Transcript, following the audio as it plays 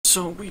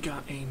So we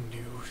got a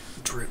new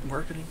drip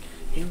marketing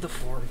in the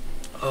form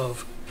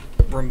of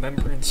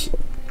Remembrance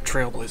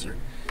Trailblazer.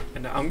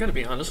 And I'm gonna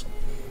be honest,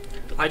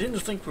 I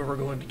didn't think we were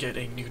going to get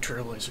a new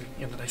Trailblazer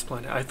in the next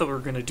planet. I thought we were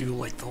gonna do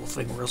like the whole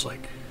thing where it's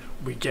like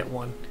we get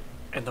one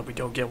and then we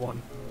don't get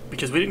one.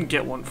 Because we didn't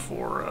get one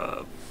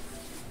for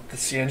the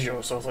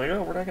Cienjo, so I was like,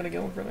 oh, we're not gonna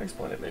get one for the next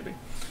planet maybe.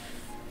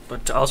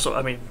 But also,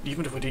 I mean,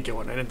 even if we did get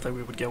one, I didn't think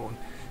we would get one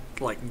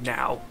like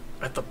now,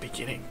 at the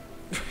beginning.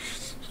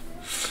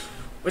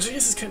 Which I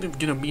guess is kind of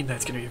gonna mean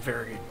that's gonna be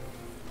very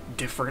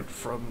different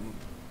from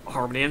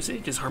Harmony MC,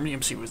 because Harmony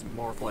MC was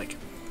more of like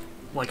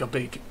a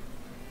big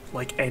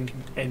like end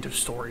of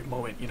story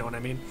moment, you know what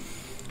I mean?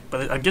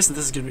 But I'm guessing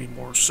this is gonna be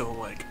more so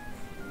like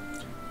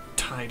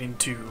tied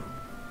into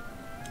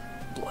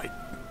like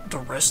the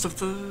rest of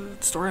the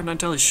story. I'm not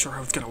entirely sure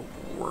how it's gonna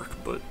work,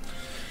 but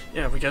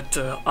yeah, we got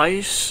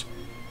Ice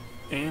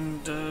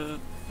and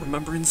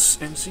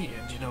Remembrance MC,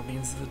 and you know,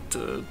 means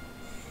that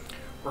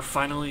we're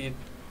finally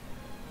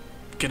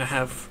gonna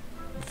have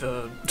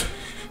the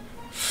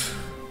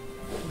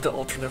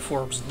alternate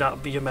forms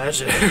not be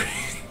imaginary.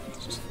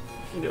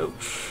 You know,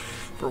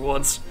 for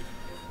once.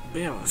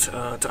 But yeah,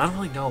 I don't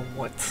really know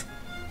what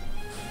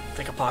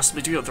they could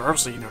possibly do. They're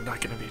obviously, you know, not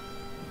gonna be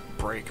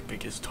break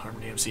because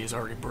Harmony MC is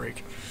already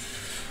break.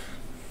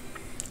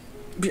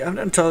 But yeah, I'm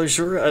not entirely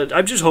sure.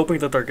 I'm just hoping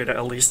that they're gonna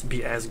at least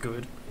be as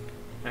good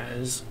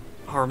as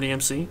Harmony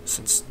MC,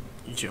 since,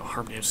 you know,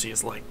 Harmony MC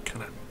is like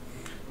kind of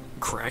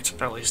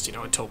cracked, at least, you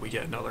know, until we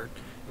get another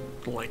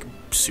like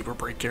super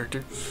break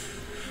character.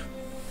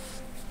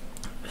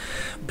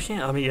 But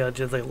yeah, I mean,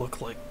 do they look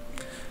like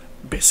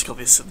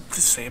basically the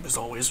same as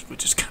always,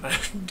 which is kind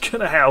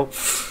of how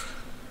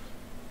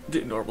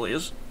it normally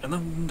is. And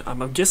then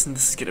I'm guessing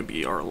this is gonna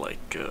be our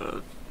like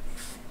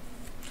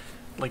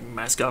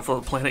mascot for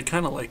the planet,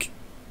 kind of like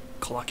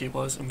Clocky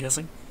was. I'm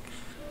guessing.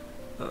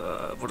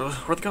 What are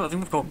they called? I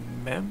think they're called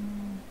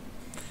Mem,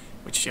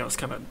 which, you know, is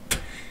kind of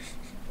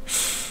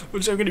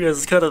which I'm gonna be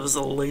honest, is kind of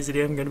a lazy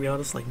name. I'm gonna be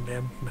honest, like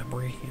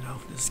memory, you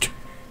know, is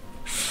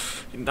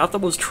not the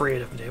most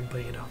creative name,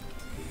 but you know,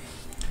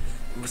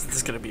 this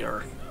is gonna be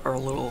our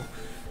little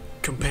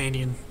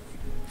companion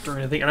or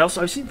anything. And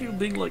also, I've seen people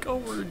being like, "Oh,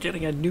 we're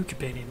getting a new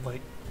companion."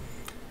 Like,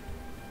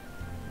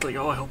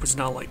 oh, I hope it's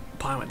not like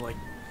Paimon. Like,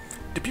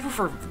 do people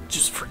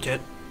just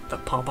forget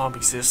that Pom Pom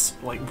exists?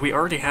 Like, we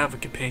already have a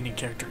companion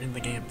character in the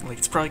game. Like,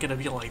 it's probably gonna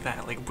be like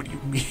that. Like, what do you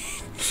mean?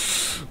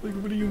 Like,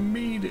 what do you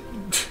mean?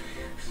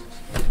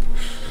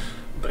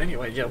 But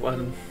anyway, yeah,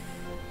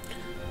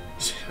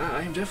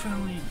 I'm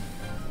definitely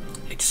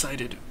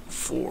excited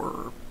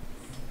for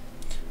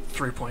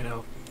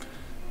 3.0,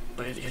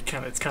 but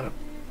it's kind of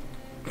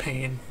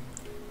pain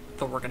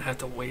that we're gonna have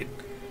to wait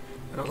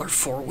another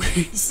 4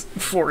 weeks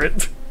for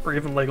it, or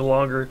even like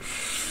longer.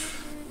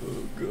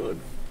 Oh god.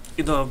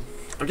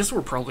 I guess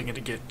we're probably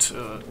gonna get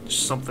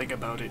something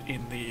about it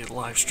in the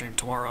live stream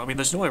tomorrow. I mean,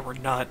 there's no way we're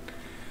not.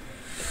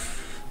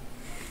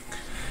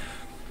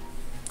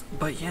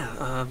 But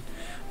yeah,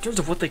 in terms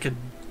of what they could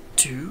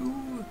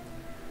do,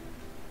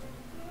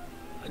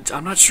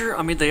 I'm not sure.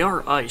 I mean, they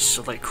are ice,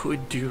 so they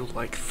could do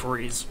like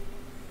freeze.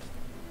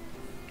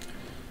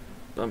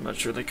 But I'm not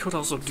sure. They could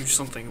also do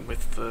something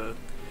with the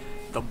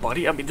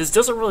body. I mean, this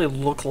doesn't really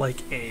look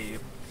like a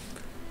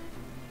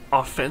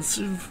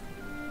offensive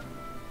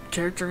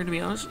character, to be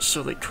honest.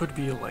 So they could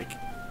be like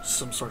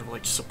some sort of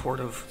like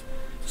supportive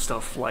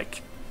stuff,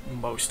 like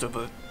most of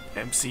the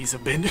MCs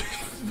have been.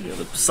 You know,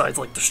 besides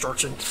like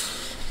destruction.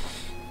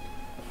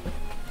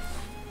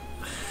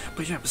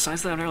 But yeah,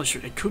 besides that, I'm not really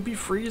sure. It could be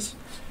freeze,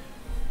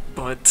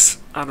 but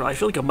I don't know. I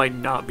feel like it might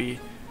not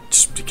be,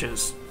 just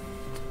because.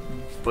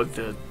 But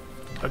the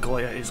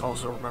Aglaya is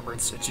also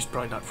Remembrance, and she's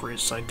probably not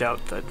freeze, so I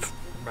doubt that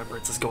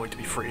Remembrance is going to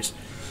be freeze.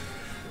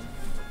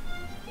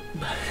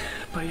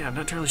 But yeah, I'm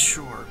not entirely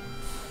sure.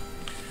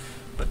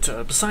 But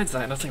besides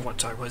that, another thing I want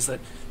to talk about is that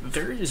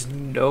there is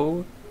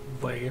no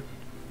way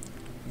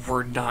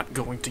we're not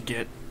going to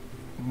get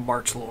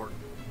March Lord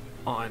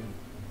on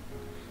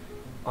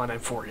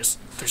Amphorius.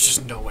 There's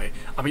just no way.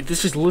 I mean,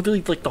 this is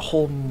literally like the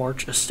whole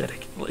March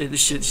aesthetic.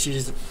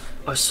 She's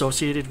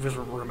associated with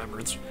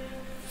Remembrance.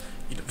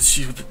 You know,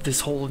 this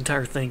whole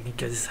entire thing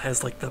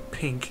has like the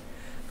pink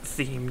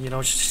theme. You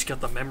know, she's got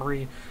the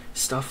memory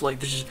stuff. Like,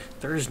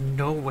 there is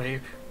no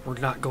way we're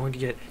not going to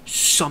get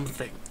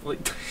something.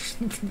 Like,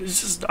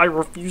 it's just, I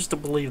refuse to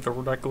believe that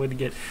we're not going to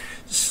get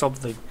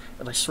something.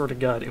 And I swear to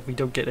God, if we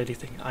don't get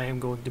anything, I am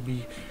going to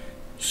be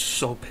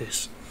so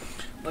pissed.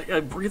 Like,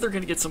 we're either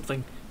going to get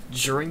something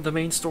during the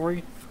main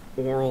story,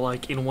 or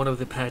like in one of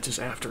the patches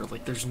after.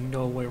 Like, there's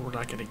no way we're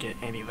not gonna get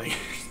anything.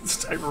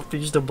 I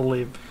refuse to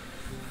believe.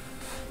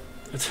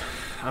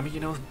 I mean, you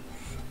know,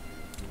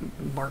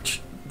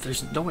 March,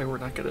 there's no way we're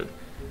not gonna.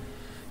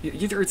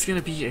 Either it's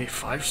gonna be a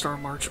 5-star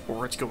March,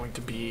 or it's going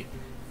to be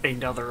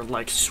another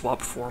like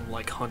swap form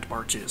like Hunt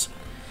March is.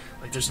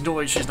 Like, there's no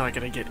way she's not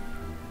gonna get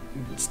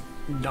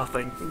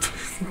nothing.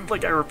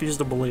 Like, I refuse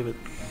to believe it.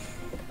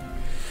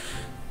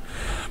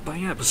 But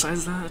yeah,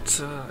 besides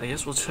that, I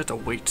guess we'll just have to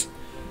wait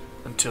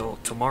until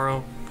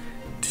tomorrow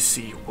to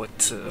see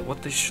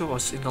what they show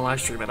us in the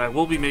live stream, and I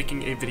will be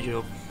making a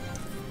video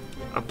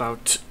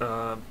about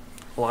a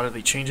lot of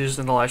the changes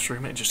in the live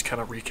stream and just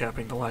kind of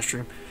recapping the live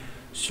stream.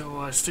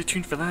 So stay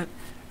tuned for that,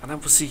 and I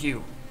will see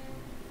you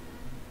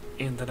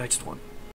in the next one.